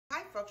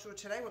folks, so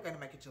today we're going to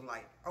make it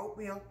delight.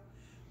 Oatmeal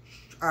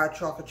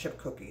chocolate chip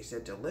cookies.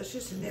 They're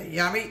delicious and they're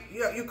yummy.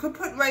 You could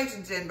put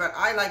raisins in, but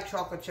I like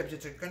chocolate chips.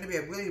 It's going to be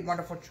a really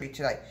wonderful treat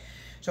today.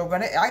 So we're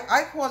going to,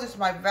 I call this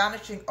my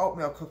vanishing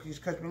oatmeal cookies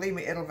because believe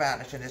me, it'll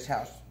vanish in this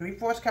house.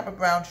 3/4 cup of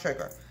brown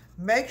sugar.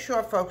 Make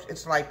sure, folks,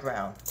 it's light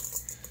brown.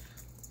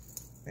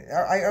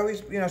 I always,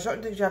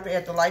 certain things you have to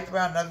add the light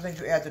brown, and other things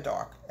you add the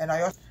dark. And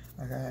I also,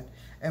 okay,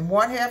 and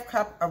 1/2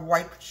 cup of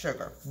white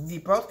sugar. You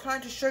need both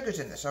kinds of sugars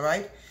in this, all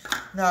right?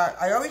 Now,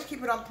 I always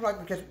keep it unplugged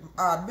because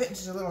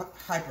Mittens is a little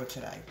hyper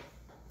today.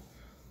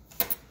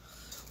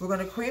 We're going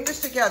to cream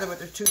this together with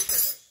the 2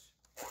 sugars.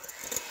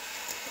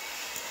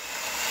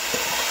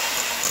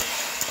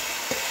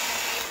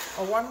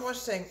 Oh, one more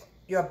thing,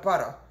 your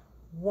butter.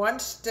 1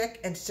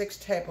 stick and 6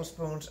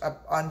 tablespoons of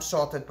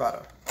unsalted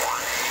butter.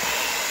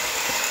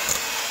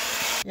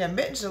 Yeah,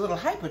 Mittens is a little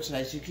hyper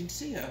today, so you can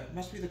see her. It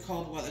must be the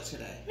cold weather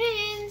today.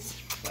 Mittens!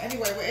 Well,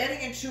 anyway, we're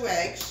adding in 2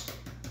 eggs.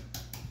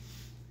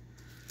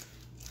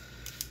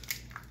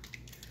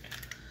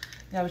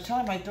 Yeah, I was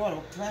telling my daughter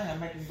we're planning on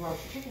making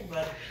roast chicken,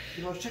 but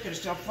the roast chicken is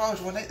still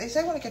frozen. Well, they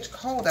say when it gets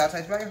cold outside,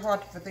 it's very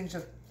hard for things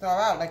to thaw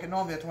out like it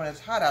normally is when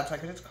it's hot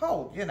outside because it's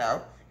cold,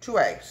 2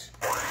 eggs.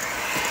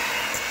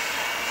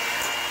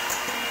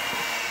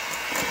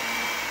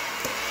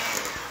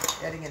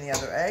 Adding in the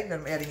other egg,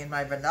 then I'm adding in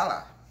my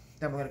vanilla.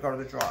 Then we're going to go to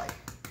the dry.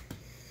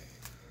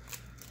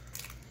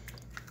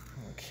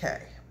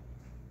 Okay.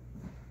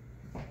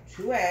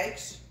 2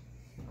 eggs.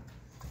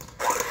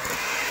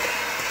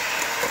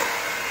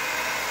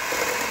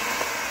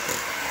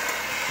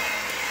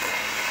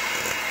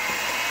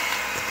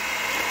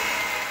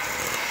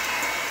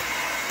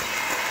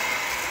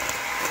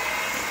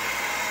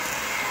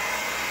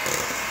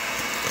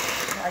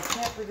 I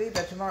can't believe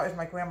that tomorrow is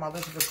my grandma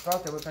Elizabeth's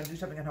birthday. We're going to do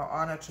something in her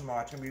honor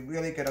tomorrow. It's going to be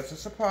really good. It's a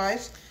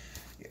surprise.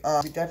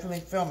 We're definitely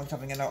filming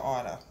something in her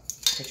honor.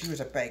 Because she was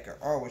a baker.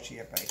 Oh, was she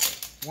a baker.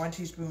 1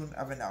 teaspoon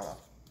of vanilla.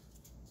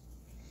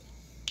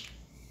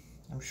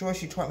 I'm sure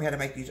she taught me how to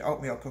make these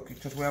oatmeal cookies,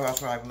 because where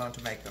else would I have learned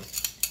to make them?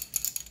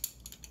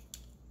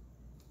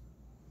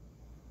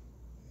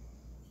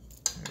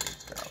 There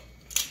we go.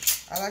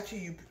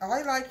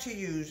 I like to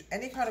use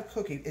any kind of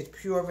cookie. It's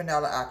pure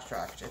vanilla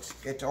extract.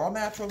 It's all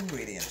natural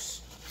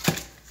ingredients.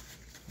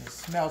 It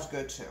smells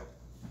good too.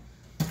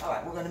 All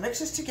right, we're going to mix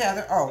this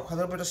together. Oh, a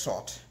little bit of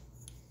salt.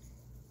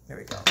 There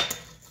we go.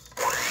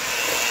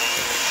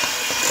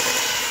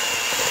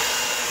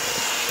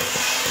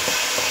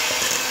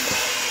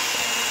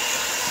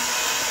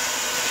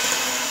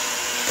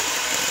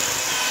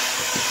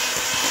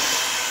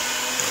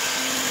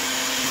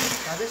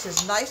 Now this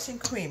is nice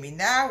and creamy.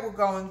 Now we're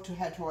going to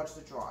head towards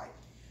the dry.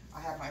 I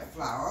have my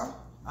flour.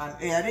 I'm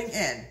adding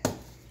in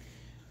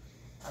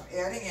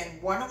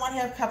 1 and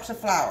 1/2 cups of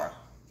flour.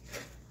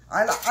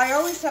 I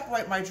always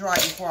separate my dry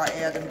before I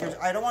add them because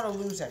I don't want to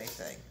lose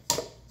anything.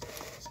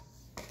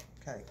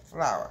 Okay,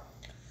 flour.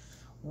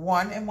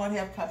 1 and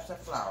 1/2 cups of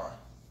flour.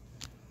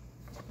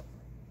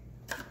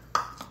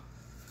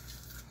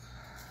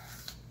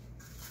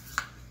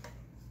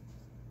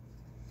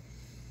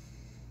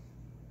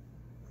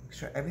 Make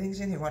sure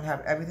everything's in here. You want to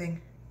have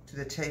everything to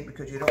the tape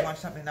because you don't want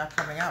something not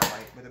coming out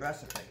right with the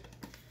recipe.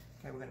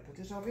 Okay, we're going to put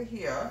this over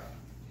here.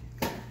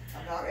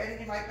 I'm now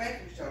adding in my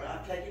baking soda.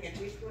 I'm taking a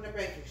teaspoon of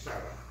baking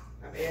soda.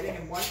 I'm adding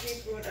in 1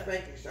 teaspoon of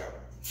baking soda.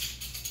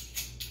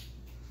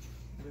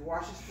 Let me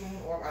wash the spoon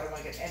off. I don't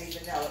want to get any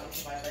vanilla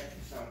into my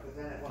baking soda because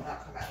then it will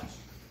not come out.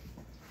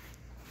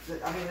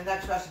 The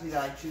next recipe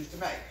that I choose to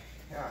make.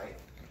 All right.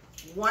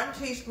 1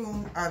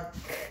 teaspoon of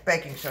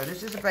baking soda.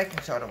 This is a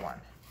baking soda one.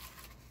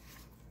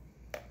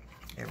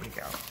 There we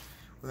go.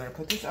 We're going to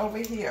put this over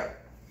here.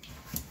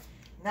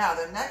 Now,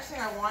 the next thing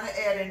I want to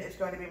add in is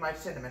going to be my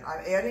cinnamon.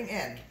 I'm adding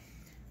in,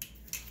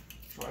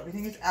 so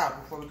everything is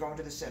out before we go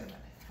into the cinnamon.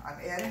 I'm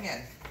adding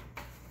in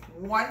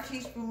 1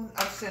 teaspoon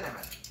of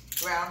cinnamon,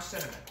 ground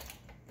cinnamon.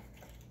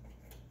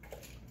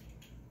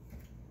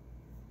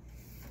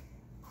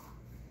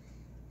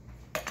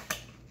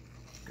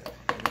 Good.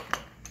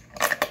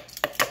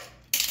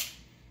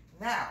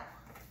 Now,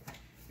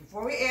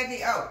 before we add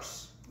the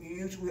oats,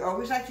 we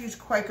always like to use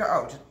Quaker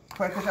oats.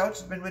 Quaker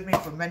oats has been with me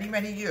for many,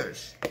 many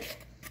years.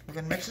 We're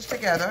going to mix this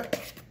together.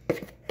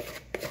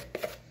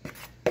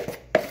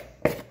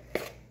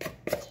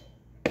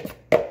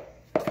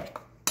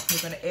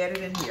 We're going to add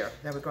it in here.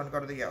 Then we're going to go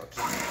to the oats.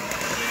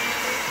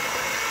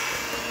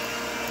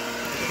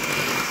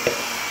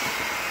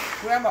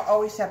 Grandma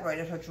always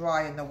separated her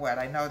dry and the wet.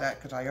 I know that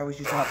because I always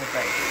used to help her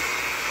bake.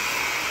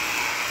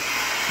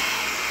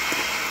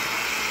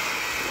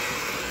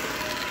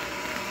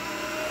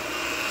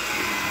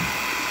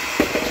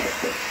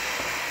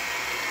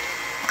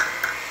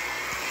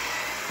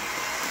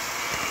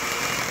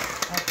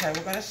 Okay,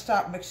 we're going to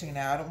stop mixing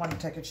now. I don't want to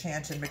take a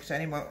chance and mix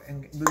any more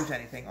and lose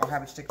anything or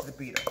have it stick to the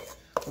beater.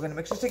 We're going to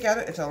mix this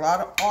together. It's a lot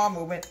of arm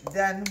movement.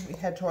 Then we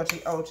head towards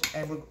the oats,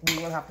 and we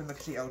will have to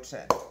mix the oats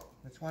in.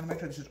 Just want to make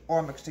sure this is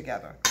all mixed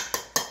together.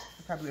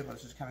 I can't believe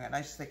this is coming out.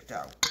 Nice thick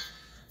dough.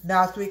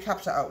 Now 3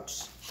 cups of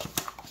oats.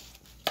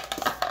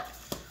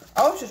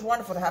 Oats is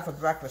wonderful to have for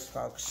breakfast,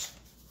 folks.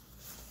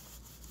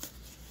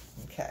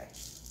 Okay.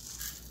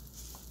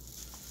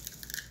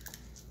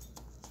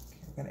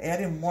 We're going to add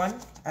in one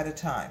at a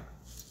time.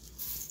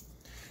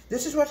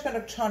 This is what's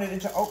going to turn it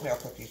into oatmeal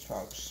cookies,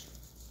 folks.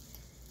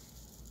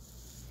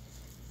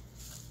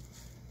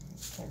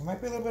 Okay, it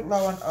might be a little bit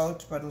low on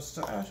oats, but we'll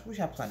still, we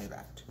have plenty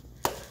left.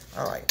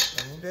 All right,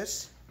 remove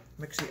this.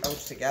 Mix the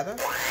oats together.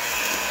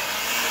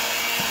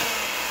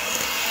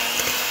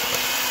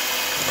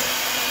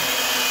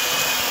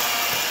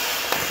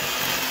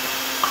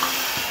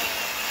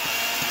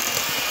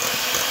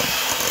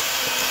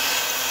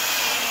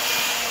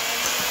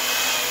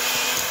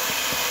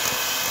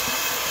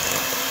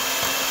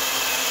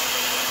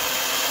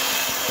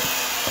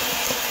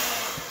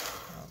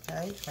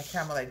 My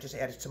caramel just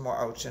added some more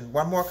oats and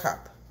 1 more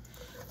cup.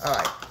 All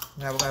right,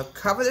 now we're going to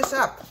cover this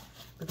up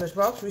because,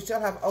 folks, we still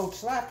have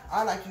oats left.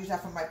 I like to use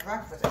that for my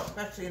breakfast,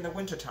 especially in the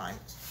wintertime.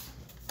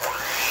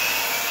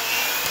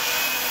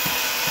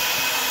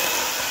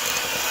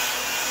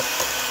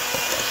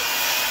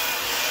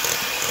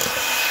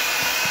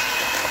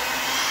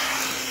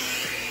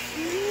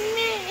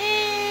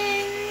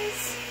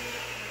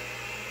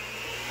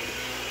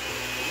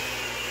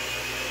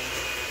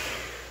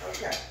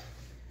 Okay,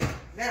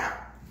 now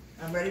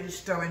I'm ready to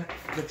stir in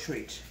the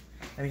treat.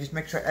 Let me just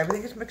make sure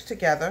everything is mixed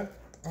together.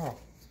 Oh,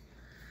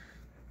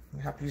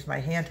 I have to use my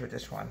hands with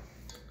this one.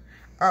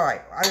 All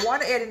right, I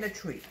want to add in the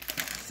treat.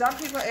 Some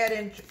people add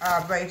in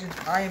raisins.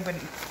 I am going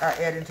to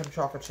add in some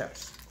chocolate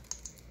chips.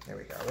 There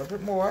we go, a little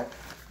bit more.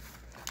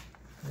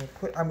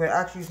 I'm going to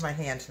actually use my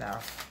hands now.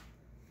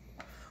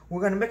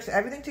 We're going to mix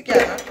everything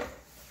together.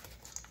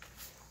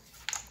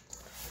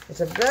 It's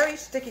a very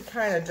sticky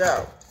kind of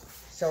dough.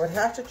 So it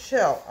has to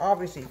chill,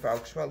 obviously,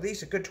 folks, for at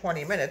least a good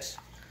 20 minutes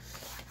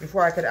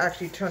before I could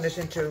actually turn this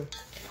into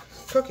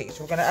cookies.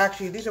 We're going to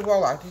actually, these are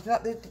roll out.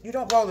 You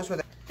don't roll this with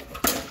it.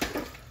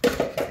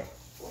 Okay.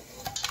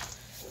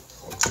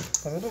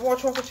 A little bit more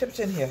chocolate chips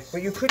in here.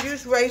 But you could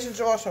use raisins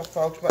also,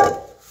 folks,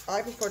 but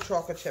I prefer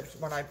chocolate chips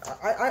when I'm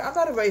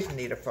not a raisin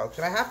eater, folks.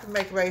 If I have to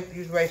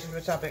use raisins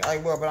with something, I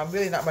will, but I'm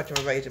really not much of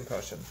a raisin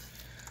person.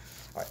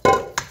 All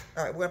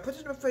right, we're going to put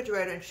this in the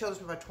refrigerator and chill this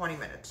for about 20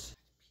 minutes.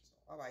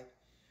 All right.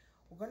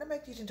 We're going to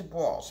make these into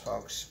balls,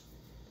 folks.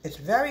 It's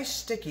very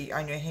sticky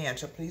on your hand,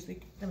 so please,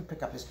 let me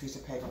pick up this piece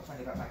of paper and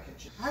find it out my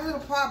kitchen. I have a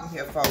little problem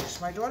here,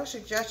 folks. My daughter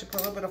suggested put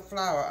a little bit of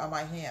flour on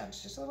my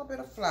hands. Just a little bit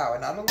of flour,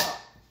 not a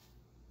lot.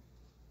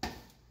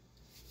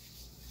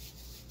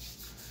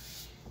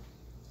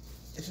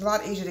 It's a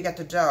lot easier to get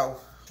the dough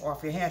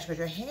off your hands because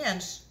your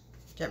hands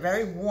get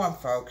very warm,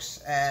 folks,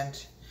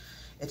 and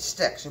it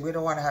sticks, and we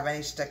don't want to have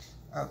any sticks.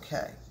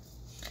 Okay.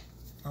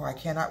 Oh, I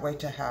cannot wait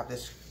to have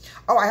this.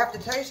 Oh, I have to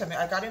tell you something.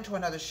 I got into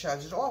another show.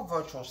 This is all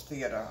virtual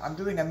theater. I'm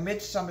doing A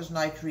Midsummer's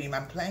Night Dream.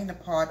 I'm playing the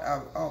part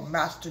of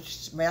Master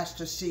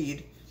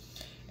Seed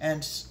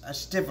and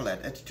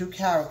Stivlet. It's 2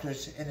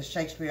 characters in a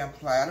Shakespearean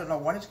play. I don't know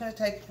when it's going to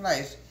take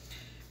place.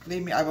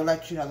 Believe me, I will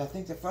let you know. I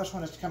think the first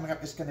one that's coming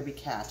up is going to be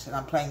Cats, and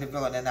I'm playing the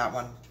villain in that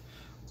one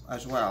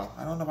as well.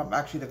 I don't know if I'm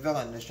actually the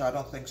villain in the show. I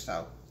don't think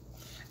so.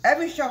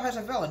 Every show has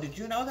a villain. Did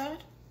you know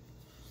that?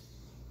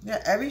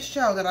 Yeah, every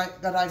show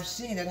that I've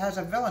seen, it has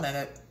a villain in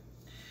it.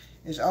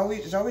 There's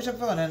always a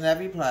villain in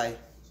every play.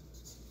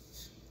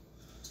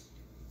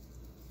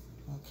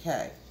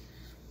 Okay.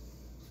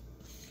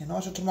 And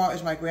also tomorrow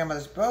is my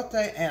grandmother's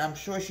birthday, and I'm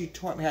sure she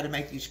taught me how to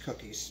make these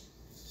cookies.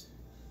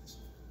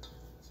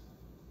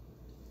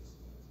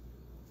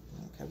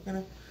 Okay, we're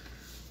gonna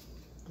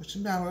push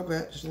them down a little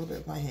bit, just a little bit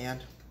with my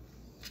hand.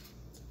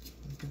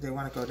 If they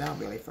want to go down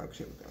really, folks,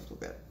 here we go, a little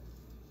bit.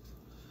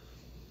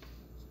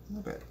 A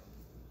little bit.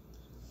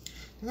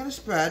 They're gonna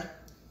spread.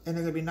 And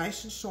they're going to be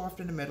nice and soft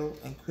in the middle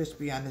and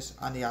crispy on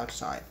the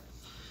outside.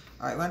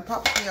 All right, we're going to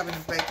pop this in the oven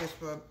and bake this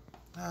for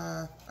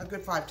a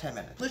good 5-10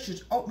 minutes.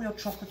 Delicious oatmeal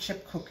chocolate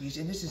chip cookies,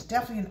 and this is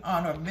definitely in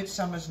honor of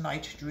Midsummer's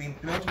Night's Dream,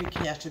 built to be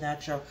cast in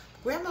that show.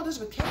 Grandma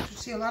Elizabeth came to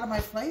see a lot of my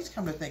plays,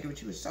 come to think of it.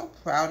 She was so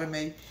proud of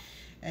me,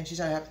 and she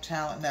said I have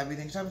talent and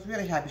everything, so I was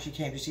really happy she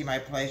came to see my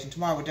plays, and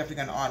tomorrow we're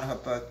definitely going to honor her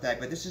birthday,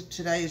 but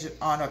today is in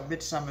honor of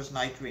Midsummer's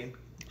Night's Dream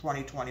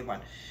 2021.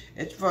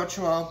 It's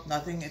virtual,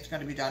 nothing, it's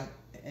going to be done.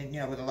 And,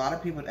 with a lot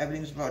of people,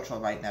 everything's virtual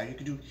right now. You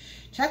could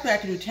technically I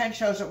could do 10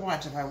 shows at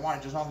once if I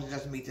wanted, as long as it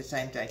doesn't meet the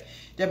same day.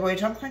 Deborah,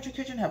 Home Country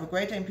Kitchen, have a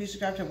great day, and please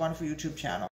subscribe to a wonderful YouTube channel.